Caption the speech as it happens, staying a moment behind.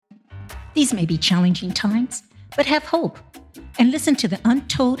These may be challenging times, but have hope and listen to the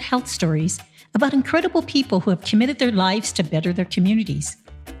untold health stories about incredible people who have committed their lives to better their communities.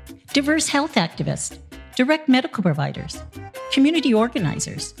 Diverse health activists, direct medical providers, community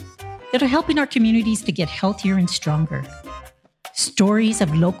organizers that are helping our communities to get healthier and stronger. Stories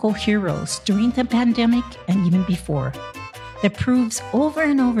of local heroes during the pandemic and even before that proves over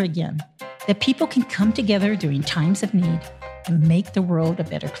and over again that people can come together during times of need and make the world a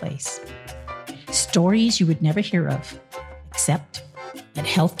better place. Stories you would never hear of, except at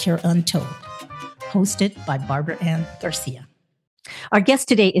Healthcare Untold, hosted by Barbara Ann Garcia. Our guest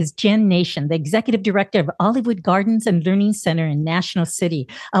today is Jen Nation, the Executive Director of Olivewood Gardens and Learning Center in National City.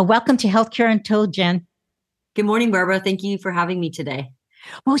 Welcome to Healthcare Untold, Jen. Good morning, Barbara. Thank you for having me today.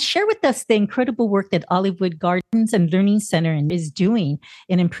 Well, share with us the incredible work that Olivewood Gardens and Learning Center is doing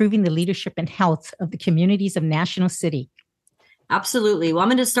in improving the leadership and health of the communities of National City. Absolutely. Well, I'm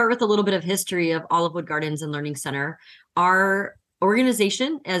going to start with a little bit of history of Olivewood Gardens and Learning Center. Our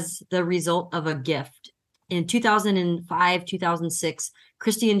organization, as the result of a gift. In 2005, 2006,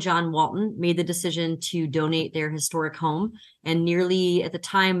 Christy and John Walton made the decision to donate their historic home and nearly, at the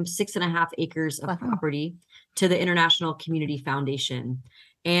time, 6.5 acres of property to the International Community Foundation.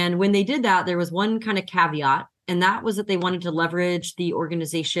 And when they did that, there was one kind of caveat, and that was that they wanted to leverage the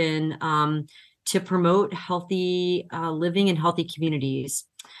organization to promote healthy living and healthy communities.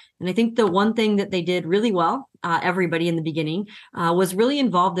 And I think the one thing that they did really well, everybody in the beginning, was really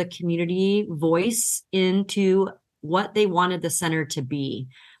involve the community voice into what they wanted the center to be.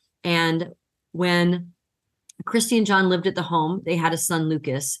 And when Christy and John lived at the home, they had a son,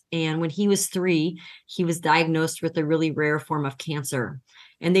 Lucas. And when he was 3, he was diagnosed with a really rare form of cancer.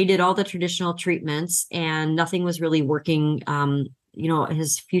 And they did all the traditional treatments and nothing was really working.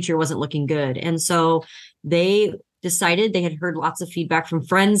 His future wasn't looking good. And so they decided, they had heard lots of feedback from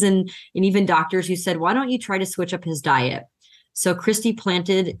friends and even doctors who said, why don't you try to switch up his diet? So Christy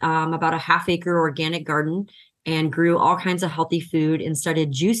planted about a 1/2 acre organic garden and grew all kinds of healthy food and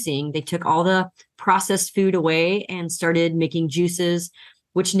started juicing. They took all the processed food away and started making juices,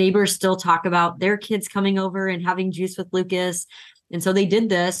 which neighbors still talk about their kids coming over and having juice with Lucas. And so they did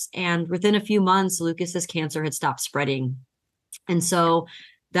this. And within a few months, Lucas's cancer had stopped spreading. And so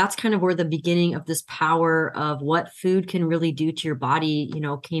that's kind of where the beginning of this power of what food can really do to your body,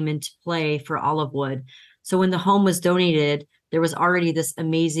 came into play for Olivewood. So when the home was donated, there was already this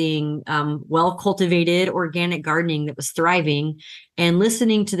amazing, well-cultivated organic gardening that was thriving. And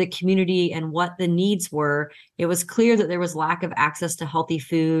listening to the community and what the needs were, it was clear that there was lack of access to healthy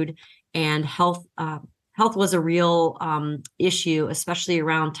food, and health was a real issue, especially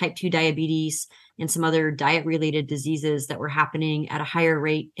around type 2 diabetes and some other diet-related diseases that were happening at a higher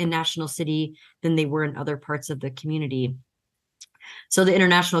rate in National City than they were in other parts of the community. So the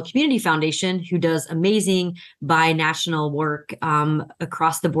International Community Foundation, who does amazing binational work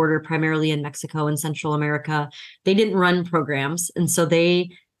across the border, primarily in Mexico and Central America, they didn't run programs. And so they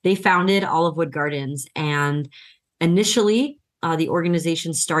founded Olivewood Gardens. And initially, the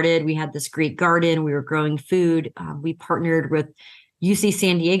organization started, we had this great garden, we were growing food. We partnered with UC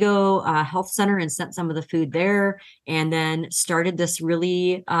San Diego Health Center and sent some of the food there, and then started this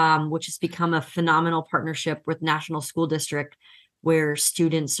really, which has become a phenomenal partnership with National School District, where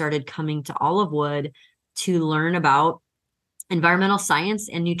students started coming to Olivewood to learn about environmental science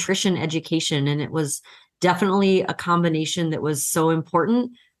and nutrition education. And it was definitely a combination that was so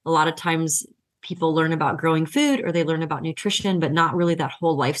important. A lot of times people learn about growing food or they learn about nutrition, but not really that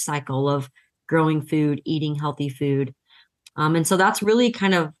whole life cycle of growing food, eating healthy food. And so that's really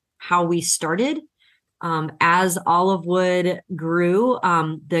kind of how we started. As Olivewood grew,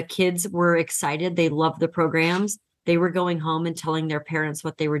 the kids were excited. They loved the programs. They were going home and telling their parents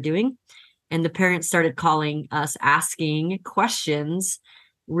what they were doing. And the parents started calling us, asking questions,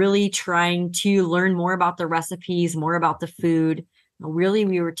 really trying to learn more about the recipes, more about the food. Really,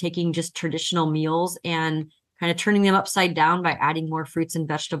 we were taking just traditional meals and kind of turning them upside down by adding more fruits and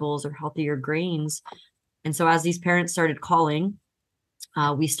vegetables or healthier grains. And so as these parents started calling,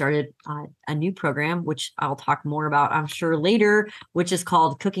 we started a new program, which I'll talk more about, I'm sure, later, which is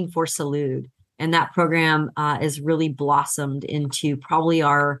called Cooking for Salud. And that program is really blossomed into probably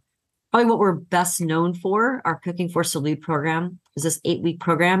what we're best known for. Our Cooking for Salud program is this 8-week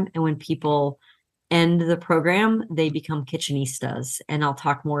program. And when people end the program, they become kitchenistas. And I'll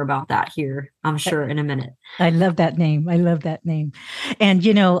talk more about that here I'm sure, in a minute. I love that name. I love that name. And,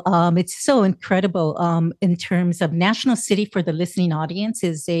 it's so incredible in terms of National City for the listening audience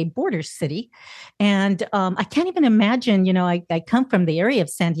is a border city. And I can't even imagine, I come from the area of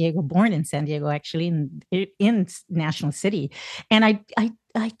San Diego, born in San Diego, actually, in National City. And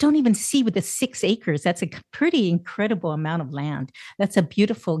I don't even see with the 6 acres. That's a pretty incredible amount of land. That's a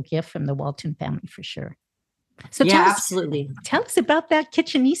beautiful gift from the Walton family for sure. So Yeah, absolutely. Tell us about that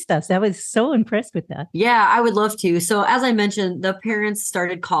Kitchenistas. I was so impressed with that. Yeah, I would love to. So as I mentioned, the parents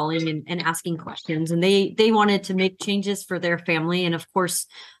started calling and asking questions, and they wanted to make changes for their family. And of course,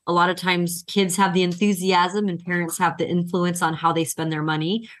 a lot of times kids have the enthusiasm and parents have the influence on how they spend their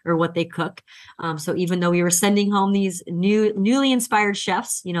money or what they cook. So even though we were sending home these newly inspired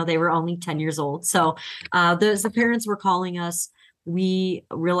chefs, they were only 10 years old. So the parents were calling us. We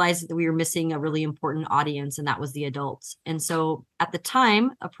realized that we were missing a really important audience, and that was the adults. And so at the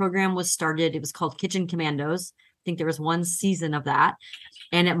time, a program was started. It was called Kitchen Commandos. I think there was one season of that,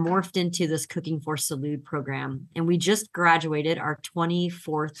 and it morphed into this Cooking for Salud program. And we just graduated our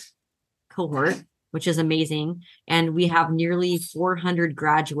 24th cohort, which is amazing. And we have nearly 400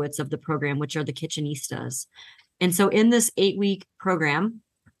 graduates of the program, which are the Kitchenistas. And so in this 8-week program,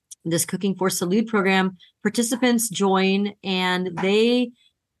 this Cooking for Salud program, participants join and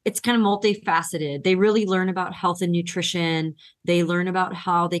it's kind of multifaceted. They really learn about health and nutrition. They learn about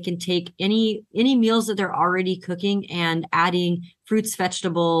how they can take any meals that they're already cooking and adding fruits,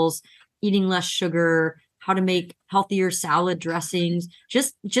 vegetables, eating less sugar, how to make healthier salad dressings,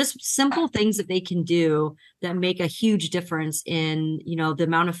 just simple things that they can do that make a huge difference in, the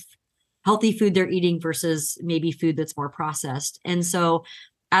amount of healthy food they're eating versus maybe food that's more processed. And so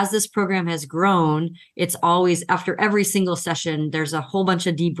as this program has grown, it's always after every single session, there's a whole bunch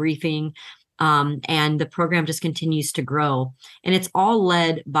of debriefing, and the program just continues to grow. And it's all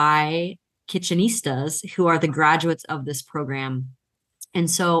led by Kitchenistas, who are the graduates of this program.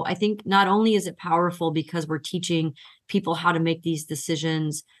 And so I think not only is it powerful because we're teaching people how to make these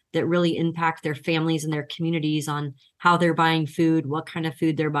decisions that really impact their families and their communities on how they're buying food, what kind of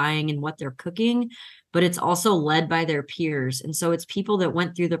food they're buying, and what they're cooking, but it's also led by their peers. And so it's people that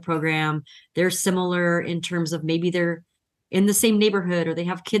went through the program. They're similar in terms of maybe they're in the same neighborhood or they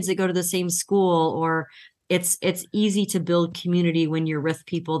have kids that go to the same school, or it's easy to build community when you're with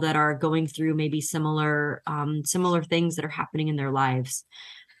people that are going through maybe similar things that are happening in their lives.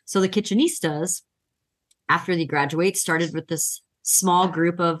 So the Kitchenistas, after they graduate, started with this small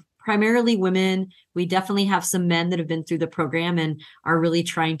group of primarily women. We definitely have some men that have been through the program and are really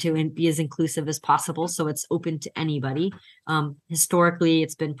trying to be as inclusive as possible. So it's open to anybody. Historically,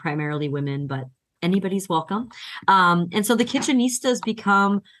 it's been primarily women, but anybody's welcome. And so the Kitchenistas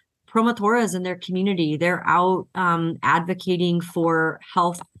become promotoras in their community. They're out advocating for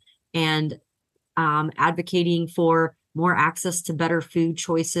health and advocating for more access to better food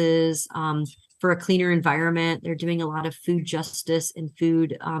choices, for a cleaner environment. They're doing a lot of food justice and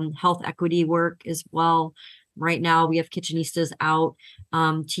food health equity work as well. Right now, we have Kitchenistas out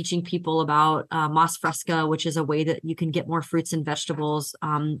teaching people about Mas Fresca, which is a way that you can get more fruits and vegetables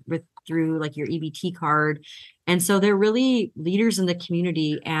through like your EBT card. And so they're really leaders in the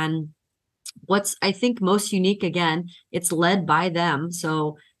community. And what's, I think, most unique, again, it's led by them.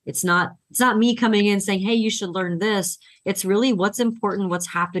 So it's not me coming in saying, hey, you should learn this. It's really what's important, what's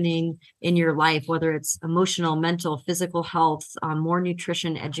happening in your life, whether it's emotional, mental, physical health, more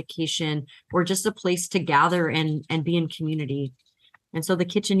nutrition education, or just a place to gather and be in community. And so the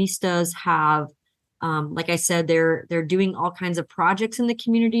Kitchenistas have, like I said, they're doing all kinds of projects in the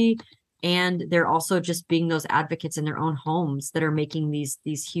community, and they're also just being those advocates in their own homes that are making these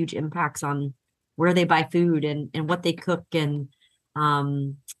huge impacts on where they buy food and what they cook and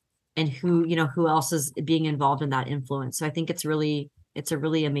who else is being involved in that influence. So I think it's a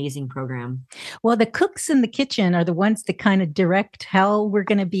really amazing program. Well, the cooks in the kitchen are the ones that kind of direct how we're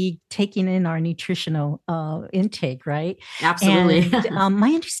going to be taking in our nutritional intake, right? Absolutely. And my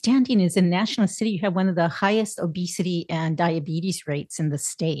understanding is in National City, you have one of the highest obesity and diabetes rates in the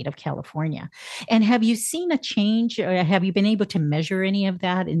state of California. And have you seen a change, or have you been able to measure any of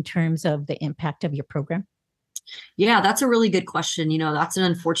that in terms of the impact of your program? Yeah, that's a really good question. That's an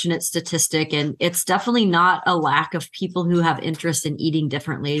unfortunate statistic, and it's definitely not a lack of people who have interest in eating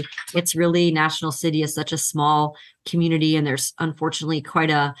differently. It's really National City is such a small community, and there's unfortunately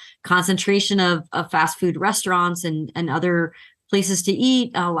quite a concentration of fast food restaurants and other places to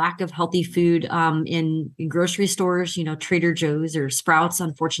eat, a lack of healthy food in grocery stores. Trader Joe's or Sprouts,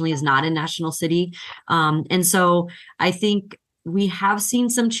 unfortunately, is not in National City. And so I think we have seen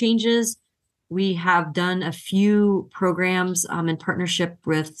some changes. we have done a few programs in partnership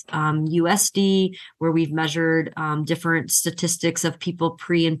with USD, where we've measured different statistics of people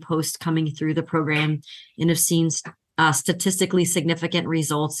pre and post coming through the program, and have seen statistically significant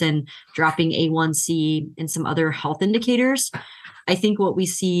results in dropping A1C and some other health indicators. I think what we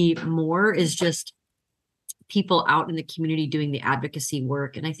see more is just people out in the community doing the advocacy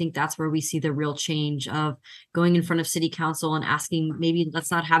work. And I think that's where we see the real change of going in front of city council and asking, maybe let's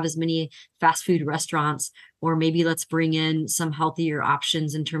not have as many fast food restaurants, or maybe let's bring in some healthier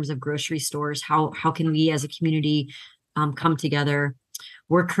options in terms of grocery stores. How can we as a community come together?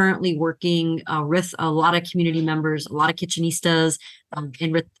 We're currently working with a lot of community members, a lot of kitchenistas,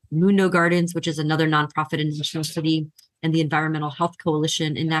 and with Mundo Gardens, which is another nonprofit in National City, and the Environmental Health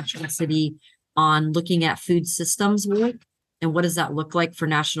Coalition in National City, on looking at food systems work and what does that look like for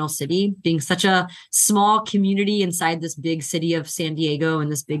National City, being such a small community inside this big city of San Diego and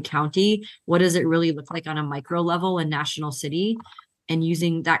this big county. What does it really look like on a micro level in National City? And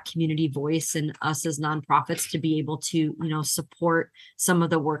using that community voice and us as nonprofits to be able to, support some of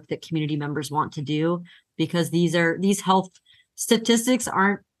the work that community members want to do, because these health statistics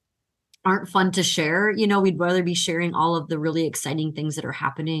aren't fun to share. We'd rather be sharing all of the really exciting things that are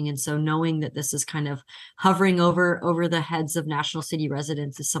happening. And so knowing that this is kind of hovering over the heads of National City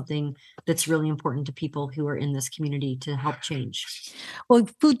residents is something that's really important to people who are in this community to help change. Well,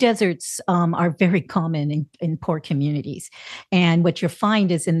 food deserts are very common in poor communities. And what you'll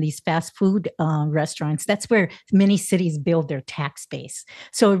find is in these fast food restaurants, that's where many cities build their tax base.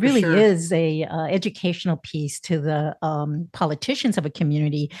 So it really is a educational piece to the politicians of a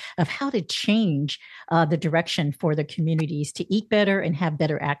community of how to change the direction for the communities to eat better and have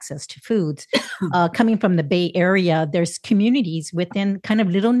better access to foods. Coming from the Bay Area, there's communities within kind of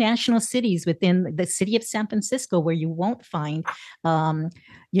little national cities within the city of San Francisco where you won't find,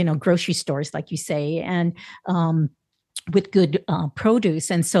 grocery stores, like you say, and with good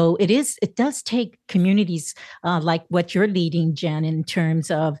produce. And so it does take communities like what you're leading, Jen, in terms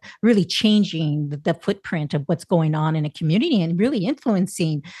of really changing the footprint of what's going on in a community and really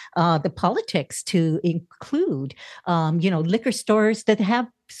influencing the politics to include, liquor stores that have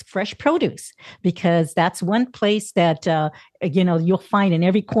fresh produce, because that's one place that, you'll find in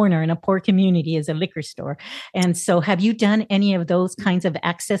every corner in a poor community is a liquor store. And so have you done any of those kinds of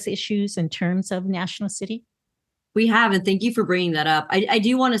access issues in terms of National City? We have, and thank you for bringing that up. I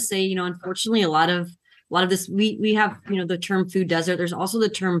do want to say, unfortunately, a lot of this, we have, the term food desert. There's also the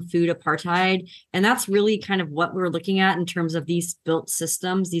term food apartheid. And that's really kind of what we're looking at in terms of these built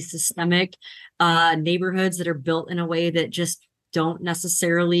systems, these systemic neighborhoods that are built in a way that just don't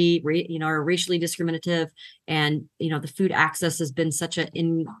necessarily, are racially discriminative. And, the food access has been such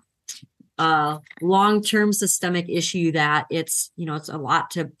long-term systemic issue that it's a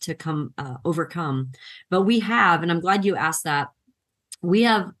lot to come overcome. But we have, and I'm glad you asked that, we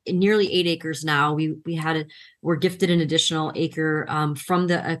have nearly 8 acres now. We're gifted an additional acre from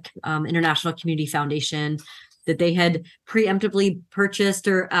the International Community Foundation that they had preemptively purchased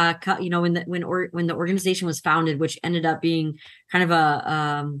or cut, when the organization was founded, which ended up being kind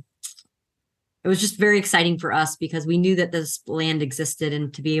of it was just very exciting for us because we knew that this land existed,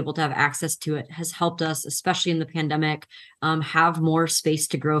 and to be able to have access to it has helped us, especially in the pandemic, have more space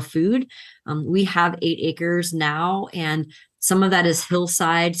to grow food. We have 8 acres now, and some of that is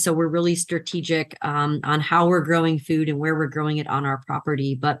hillside. So we're really strategic on how we're growing food and where we're growing it on our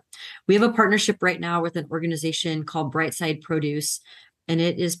property. But we have a partnership right now with an organization called Brightside Produce, and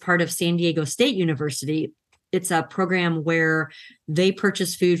it is part of San Diego State University. It's a program where they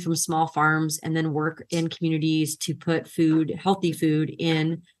purchase food from small farms and then work in communities to put healthy food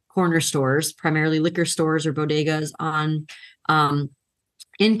in corner stores, primarily liquor stores or bodegas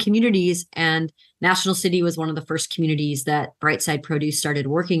in communities. And National City was one of the first communities that Brightside Produce started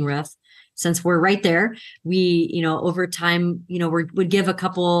working with. Since we're right there, we, over time, would give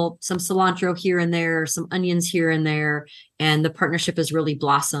some cilantro here and there, some onions here and there. And the partnership has really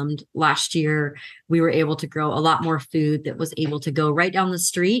blossomed. Last year, we were able to grow a lot more food that was able to go right down the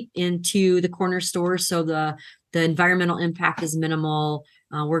street into the corner store. So the environmental impact is minimal.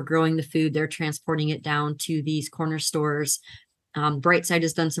 We're growing the food. They're transporting it down to these corner stores. Brightside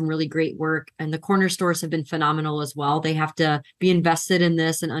has done some really great work, and the corner stores have been phenomenal as well. They have to be invested in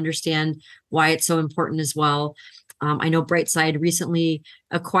this and understand why it's so important as well. I know Brightside recently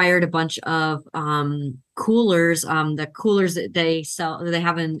acquired a bunch of coolers, the coolers that they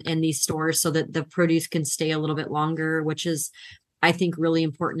have in these stores so that the produce can stay a little bit longer, which is, I think, really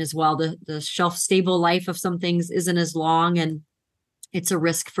important as well. The shelf stable life of some things isn't as long, and it's a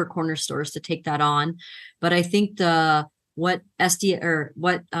risk for corner stores to take that on. But I think the what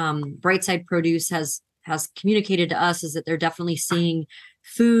Brightside Produce has communicated to us is that they're definitely seeing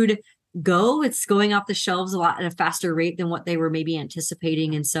food it's going off the shelves a lot at a faster rate than what they were maybe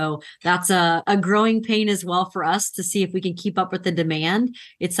anticipating. And so that's a growing pain as well for us to see if we can keep up with the demand.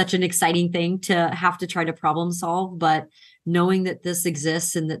 It's such an exciting thing to have to try to problem solve, but knowing that this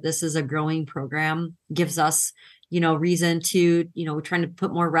exists and that this is a growing program gives us, reason to, trying to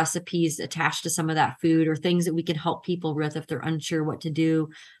put more recipes attached to some of that food or things that we can help people with if they're unsure what to do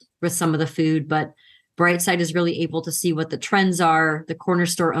with some of the food. But Brightside is really able to see what the trends are. The corner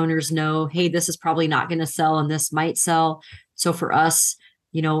store owners know, hey, this is probably not going to sell and this might sell. So for us,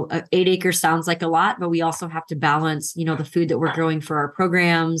 8 acres sounds like a lot, but we also have to balance, the food that we're growing for our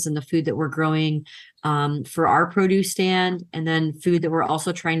programs and the food that we're growing for our produce stand, and then food that we're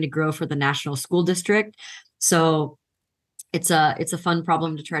also trying to grow for the National School District. So it's a fun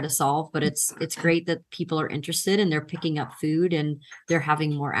problem to try to solve, but it's great that people are interested and they're picking up food and they're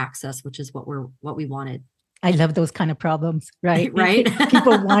having more access, which is what we wanted. I love those kind of problems, right? Right.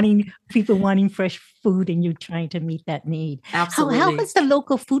 people wanting fresh food and you trying to meet that need. Absolutely. How is the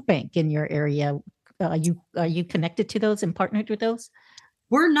local food bank in your area? Are you connected to those and partnered with those?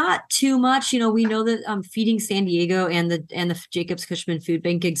 We're not too much, we know that Feeding San Diego and the Jacobs Cushman Food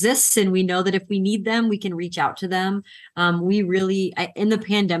Bank exists, and we know that if we need them, we can reach out to them. We really, in the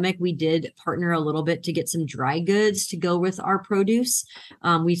pandemic, we did partner a little bit to get some dry goods to go with our produce.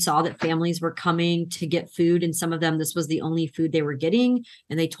 We saw that families were coming to get food, and some of them, this was the only food they were getting.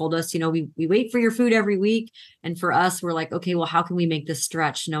 And they told us, we wait for your food every week. And for us, we're like, okay, well, how can we make this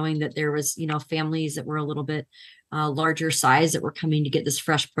stretch, knowing that there was, families that were a little bit larger size that were coming to get this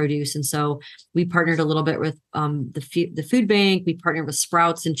fresh produce. And so we partnered a little bit with the food bank. We partnered with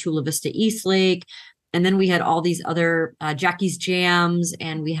Sprouts in Chula Vista, Eastlake. And then we had all these other Jackie's Jams,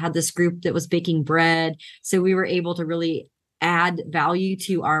 and we had this group that was baking bread. So we were able to really add value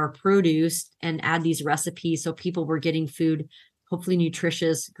to our produce and add these recipes. So people were getting food, hopefully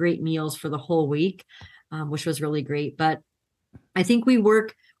nutritious, great meals for the whole week, which was really great. But I think we're a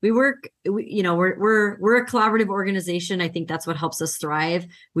collaborative organization. I think that's what helps us thrive.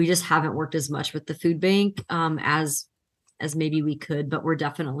 We just haven't worked as much with the food bank as maybe we could, but we're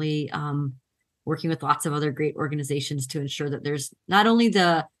definitely working with lots of other great organizations to ensure that there's not only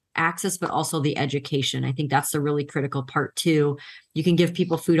the access, but also the education. I think that's the really critical part too. You can give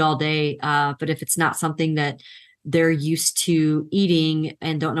people food all day, but if it's not something that they're used to eating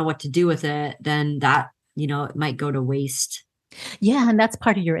and don't know what to do with it, then that, it might go to waste. Yeah, and that's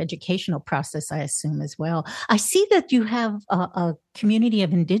part of your educational process, I assume, as well. I see that you have a community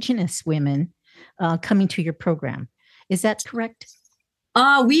of Indigenous women coming to your program. Is that correct?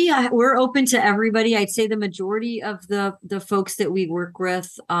 We're open to everybody. I'd say the majority of the folks that we work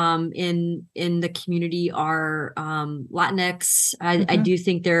with in the community are Latinx. I do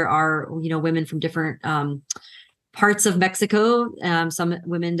think there are women from different parts of Mexico, some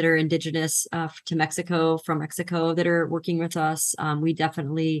women that are indigenous to Mexico, from Mexico, that are working with us. We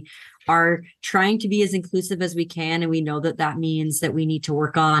definitely are trying to be as inclusive as we can. And we know that means that we need to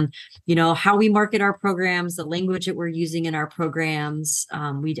work on, how we market our programs, the language that we're using in our programs.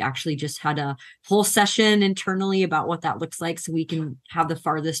 We actually just had a whole session internally about what that looks like, so we can have the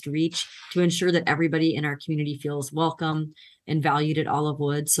farthest reach to ensure that everybody in our community feels welcome and valued at Olive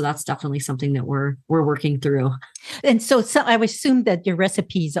Wood. So that's definitely something that we're working through. And so I would assume that your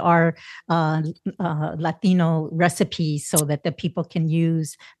recipes are Latino recipes, so that the people can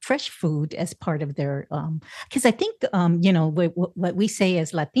use fresh food as part of their, because I think, what we say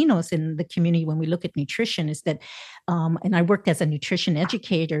as Latinos in the community when we look at nutrition is that, and I worked as a nutrition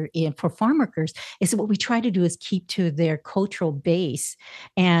educator for farm workers, is what we try to do is keep to their cultural base,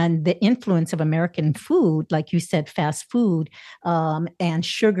 and the influence of American food, like you said, fast food, and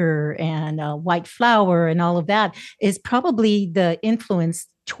sugar and white flour and all of that is probably the influence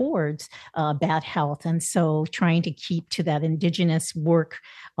towards bad health. And so trying to keep to that indigenous work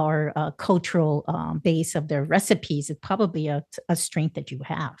or cultural base of their recipes is probably a strength that you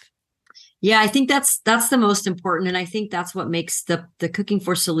have. Yeah, I think that's the most important. And I think that's what makes the Cooking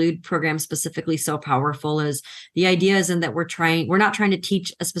for Salud program specifically so powerful. Is the idea isn't that we're not trying to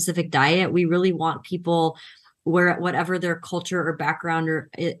teach a specific diet. We really want people, whatever their culture or background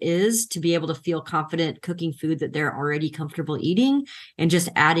is, to be able to feel confident cooking food that they're already comfortable eating, and just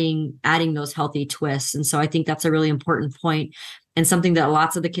adding those healthy twists. And so I think that's a really important point, and something that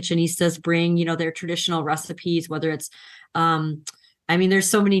lots of the kitchenistas bring, their traditional recipes, whether it's, there's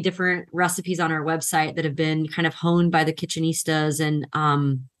so many different recipes on our website that have been kind of honed by the kitchenistas, and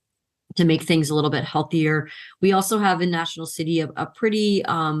to make things a little bit healthier. We also have in National City a pretty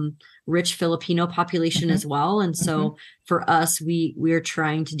rich Filipino population as well. And so for us, we're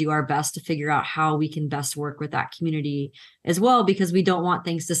trying to do our best to figure out how we can best work with that community as well, because we don't want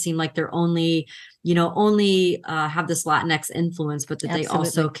things to seem like they're only have this Latinx influence, but that they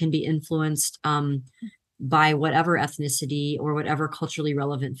also can be influenced by whatever ethnicity or whatever culturally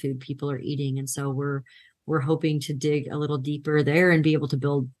relevant food people are eating. And so we're hoping to dig a little deeper there and be able to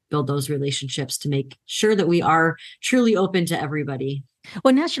build those relationships to make sure that we are truly open to everybody.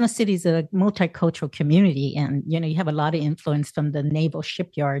 Well, National City is a multicultural community, and you have a lot of influence from the Naval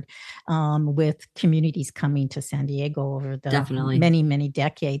Shipyard, with communities coming to San Diego over the Definitely many, many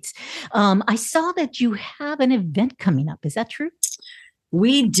decades. I saw that you have an event coming up. Is that true?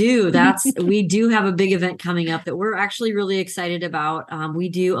 We do. We do have a big event coming up that we're actually really excited about. We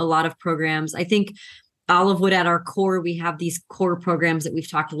do a lot of programs. I think Olivewood, at our core, we have these core programs that we've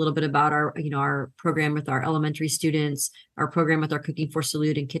talked a little bit about, our program with our elementary students, our program with our Cooking for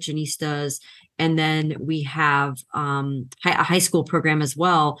Salud and Kitchenistas. And then we have a high school program as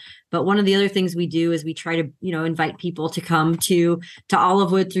well. But one of the other things we do is we try to, invite people to come to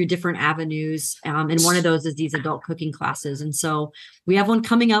Olivewood through different avenues. And one of those is these adult cooking classes. And so we have one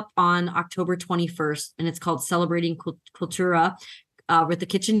coming up on October 21st, and it's called Celebrating Cultura with the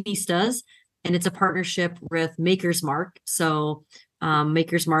Kitchenistas. And it's a partnership with Maker's Mark. So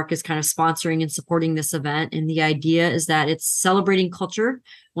Maker's Mark is kind of sponsoring and supporting this event. And the idea is that it's celebrating culture.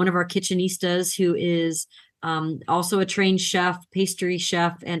 One of our Kitchenistas, who is also a trained chef, pastry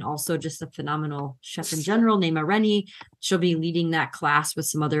chef, and also just a phenomenal chef in general, Nema Rennie. She'll be leading that class with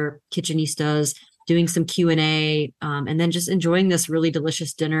some other Kitchenistas, doing some Q&A, and then just enjoying this really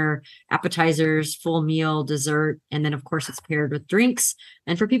delicious dinner, appetizers, full meal, dessert, and then of course it's paired with drinks.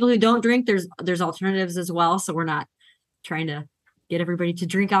 And for people who don't drink, there's alternatives as well. So we're not trying to get everybody to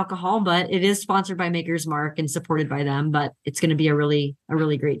drink alcohol, but it is sponsored by Maker's Mark and supported by them. But it's going to be a really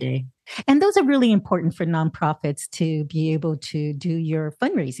great day. And those are really important for nonprofits to be able to do your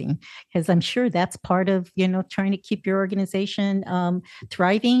fundraising, because I'm sure that's part of, trying to keep your organization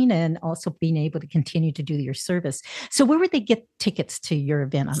thriving and also being able to continue to do your service. So where would they get tickets to your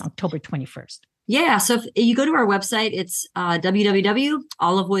event on October 21st? Yeah. So if you go to our website, it's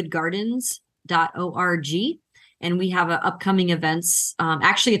www.olivewoodgardens.org. And we have upcoming events.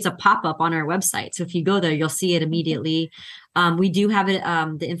 Actually, it's a pop-up on our website. So if you go there, you'll see it immediately. We do have it,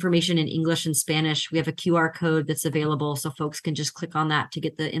 the information in English and Spanish. We have a QR code that's available, so folks can just click on that to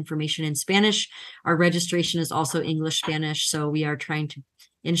get the information in Spanish. Our registration is also English, Spanish. So we are trying to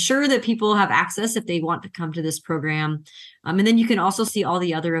ensure that people have access if they want to come to this program. And then you can also see all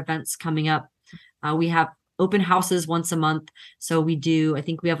the other events coming up. We have open houses once a month. So I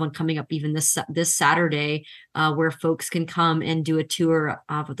think we have one coming up even this Saturday, where folks can come and do a tour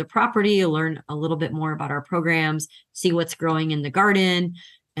of the property, learn a little bit more about our programs, see what's growing in the garden.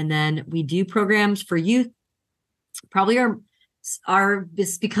 And then we do programs for youth. Probably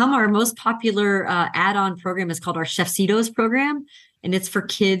it's become our most popular add-on program is called our Chefcitos program. And it's for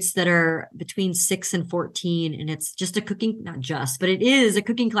kids that are between 6 and 14. And it's just but it is a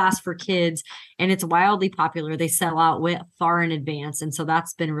cooking class for kids. And it's wildly popular. They sell out far in advance. And so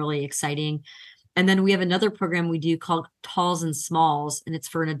that's been really exciting. And then we have another program we do called Talls and Smalls. And it's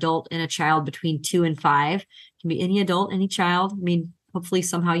for an adult and a child between 2 and 5. It can be any adult, any child. I mean, hopefully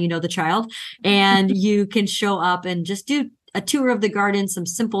somehow the child. And you can show up and just do a tour of the garden, some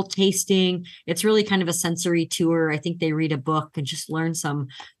simple tasting. It's really kind of a sensory tour. I think they read a book and just learn some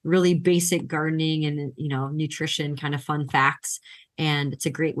really basic gardening and, nutrition kind of fun facts. And it's a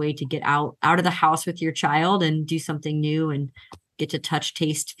great way to get out of the house with your child and do something new and get to touch,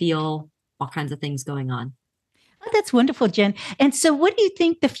 taste, feel, all kinds of things going on. Oh, that's wonderful, Jen. And so what do you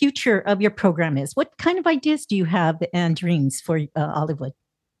think the future of your program is? What kind of ideas do you have and dreams for Olivewood?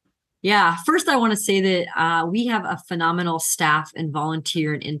 Yeah, first I want to say that we have a phenomenal staff and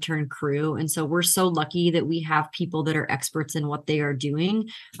volunteer and intern crew. And so we're so lucky that we have people that are experts in what they are doing.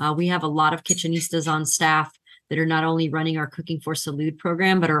 We have a lot of Kitchenistas on staff that are not only running our Cooking for Salud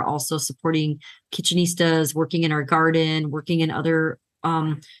program, but are also supporting Kitchenistas, working in our garden, working in other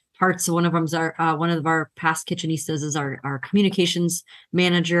parts. One of our past Kitchenistas is our communications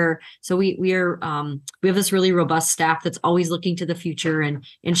manager. So we have this really robust staff that's always looking to the future and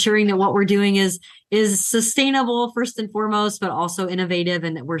ensuring that what we're doing is sustainable first and foremost, but also innovative,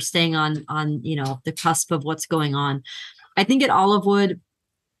 and that we're staying on the cusp of what's going on. I think at Olivewood,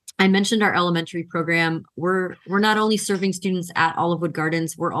 I mentioned our elementary program. We're not only serving students at Olivewood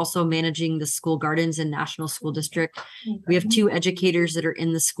Gardens, we're also managing the school gardens in National School District. We have 2 educators that are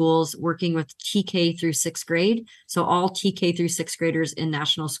in the schools working with TK through 6th grade. So all TK through 6th graders in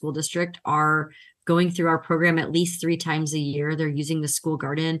National School District are going through our program at least 3 times a year. They're using the school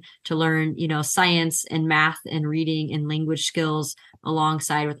garden to learn, science and math and reading and language skills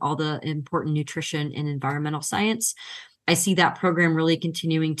alongside with all the important nutrition and environmental science. I see that program really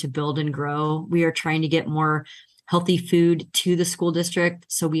continuing to build and grow. We are trying to get more healthy food to the school district.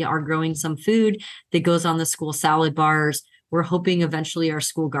 So we are growing some food that goes on the school salad bars. We're hoping eventually our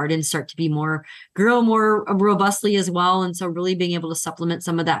school gardens start to grow more robustly as well. And so really being able to supplement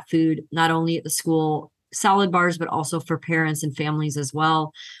some of that food, not only at the school salad bars, but also for parents and families as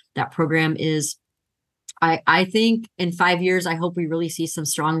well. That program is, I think in 5 years, I hope we really see some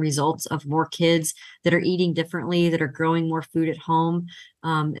strong results of more kids that are eating differently, that are growing more food at home,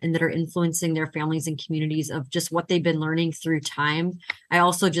 and that are influencing their families and communities of just what they've been learning through time. I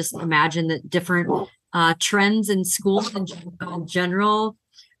also just imagine that different trends in schools in general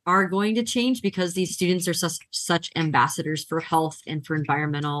are going to change because these students are such ambassadors for health and for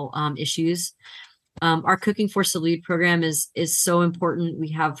environmental issues. Our Cooking for Salud program is so important. We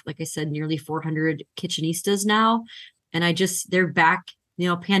have, like I said, nearly 400 kitchenistas now, and they're back.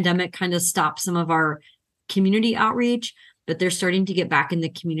 Pandemic kind of stopped some of our community outreach, but they're starting to get back in the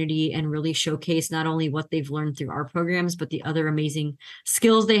community and really showcase not only what they've learned through our programs, but the other amazing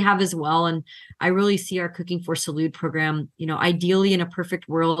skills they have as well. And I really see our Cooking for Salud program, ideally in a perfect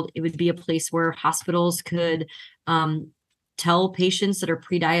world, it would be a place where hospitals could tell patients that are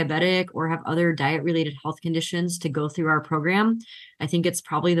pre-diabetic or have other diet-related health conditions to go through our program. I think it's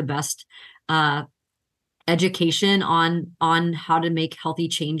probably the best education on how to make healthy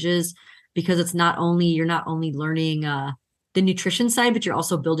changes, because you're not only learning the nutrition side, but you're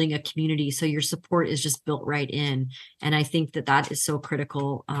also building a community. So your support is just built right in. And I think that is so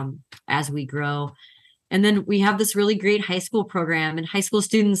critical as we grow. And then we have this really great high school program, and high school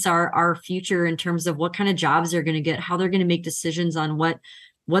students are our future in terms of what kind of jobs they're going to get, how they're going to make decisions on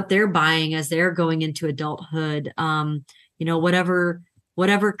what they're buying as they're going into adulthood.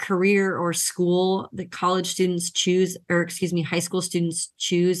 Whatever career or school that college students choose, or high school students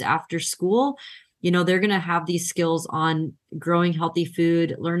choose after school, they're going to have these skills on growing healthy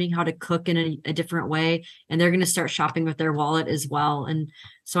food, learning how to cook in a different way, and they're going to start shopping with their wallet as well. And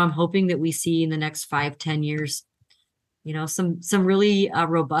so I'm hoping that we see in the next 5-10 years, some really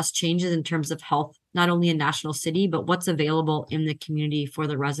robust changes in terms of health, not only in National City, but what's available in the community for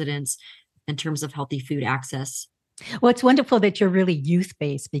the residents in terms of healthy food access. Well, it's wonderful that you're really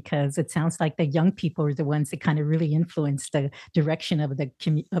youth-based, because it sounds like the young people are the ones that kind of really influence the direction of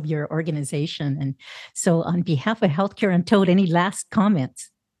of your organization. And so on behalf of Healthcare Untold, any last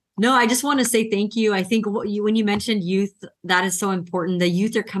comments? No, I just want to say thank you. I think when you mentioned youth, that is so important. The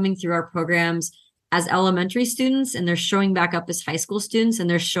youth are coming through our programs as elementary students, and they're showing back up as high school students, and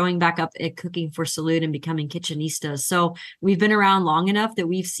they're showing back up at Cooking for Salud and becoming kitchenistas. So we've been around long enough that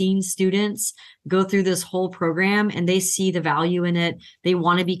we've seen students go through this whole program, and they see the value in it. They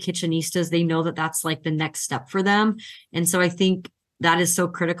want to be kitchenistas. They know that that's like the next step for them. And so I think that is so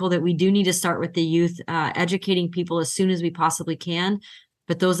critical, that we do need to start with the youth, educating people as soon as we possibly can.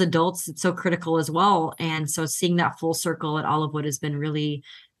 But those adults, it's so critical as well. And so seeing that full circle at Olivewood has been really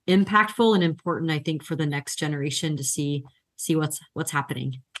impactful and important, I think, for the next generation to see what's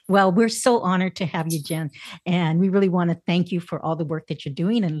happening. Well, we're so honored to have you, Jen. And we really want to thank you for all the work that you're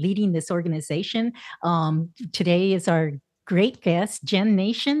doing and leading this organization. Today is our great guest, Jen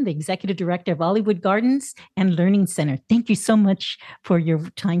Nation, the Executive Director of Olivewood Gardens and Learning Center. Thank you so much for your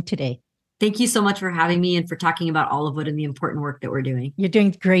time today. Thank you so much for having me and for talking about Olivewood and the important work that we're doing. You're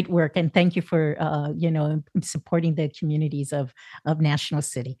doing great work. And thank you for, supporting the communities of National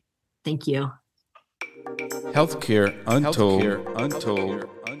City. Thank you. Healthcare Untold.